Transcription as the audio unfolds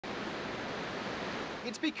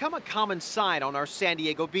It's become a common sight on our San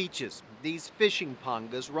Diego beaches. These fishing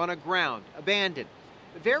pangas run aground, abandoned.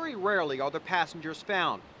 Very rarely are the passengers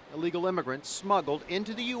found. Illegal immigrants smuggled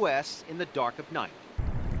into the U.S. in the dark of night.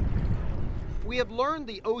 We have learned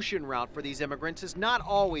the ocean route for these immigrants is not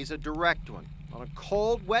always a direct one. On a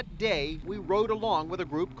cold, wet day, we rode along with a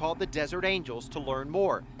group called the Desert Angels to learn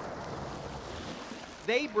more.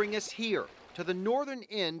 They bring us here, to the northern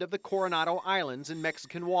end of the Coronado Islands in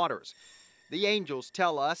Mexican waters. The Angels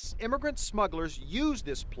tell us immigrant smugglers use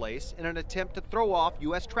this place in an attempt to throw off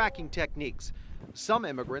U.S. tracking techniques. Some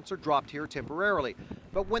immigrants are dropped here temporarily,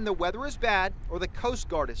 but when the weather is bad or the Coast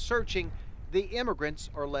Guard is searching, the immigrants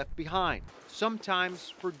are left behind,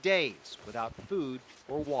 sometimes for days without food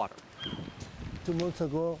or water. 2 months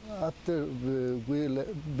ago,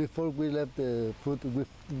 before we left the food,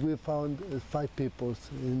 we found 5 people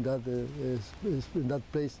in that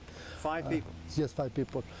place. 5 people? Yes, 5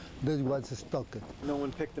 people. There was stuck. No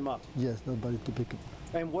one picked them up? Yes, nobody to pick it.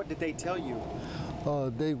 And what did they tell you?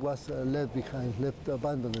 They was left behind, left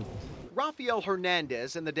abandoned. Rafael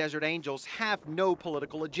Hernandez and the Desert Angels have no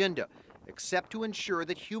political agenda, except to ensure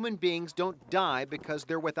that human beings don't die because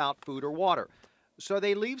they're without food or water. So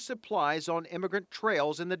they leave supplies on immigrant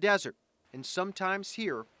trails in the desert, and sometimes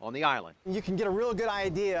here on the island. You can get a real good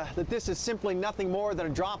idea that this is simply nothing more than a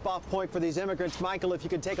drop-off point for these immigrants. Michael, if you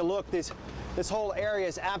could take a look, this whole area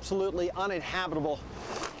is absolutely uninhabitable.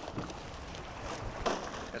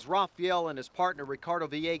 As Rafael and his partner Ricardo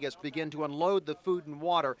Villegas begin to unload the food and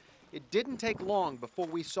water, it didn't take long before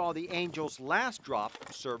we saw the Angels' last drop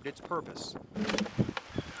served its purpose.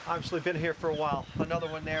 Obviously been here for a while. Another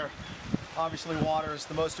one there. Obviously water is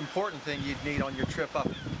the most important thing you'd need on your trip up.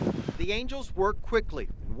 The Angels worked quickly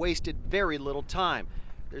and wasted very little time.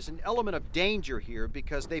 There's an element of danger here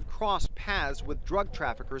because they've crossed paths with drug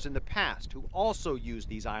traffickers in the past who also use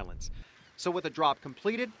these islands. So with the drop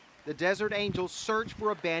completed, the Desert Angels search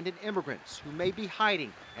for abandoned immigrants who may be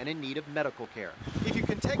hiding and in need of medical care. If you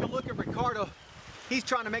can take a look at Ricardo, he's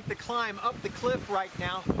trying to make the climb up the cliff right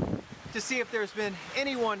now to see if there's been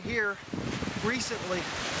anyone here recently.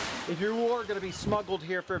 If you were going to be smuggled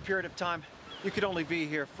here for a period of time, you could only be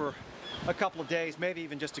here for a couple of days, maybe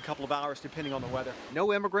even just a couple of hours, depending on the weather.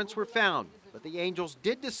 No immigrants were found, but the Angels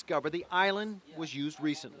did discover the island was used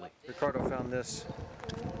recently. Ricardo found this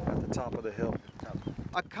at the top of the hill.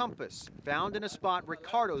 A compass found in a spot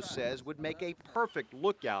Ricardo says would make a perfect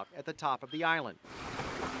lookout at the top of the island.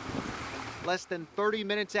 Less than 30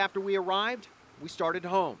 minutes after we arrived, we started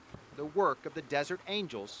home. The work of the Desert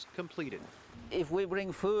Angels completed. If we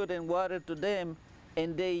bring food and water to them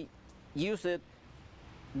and they use it,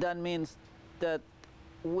 that means that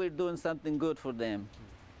we're doing something good for them,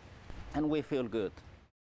 and we feel good.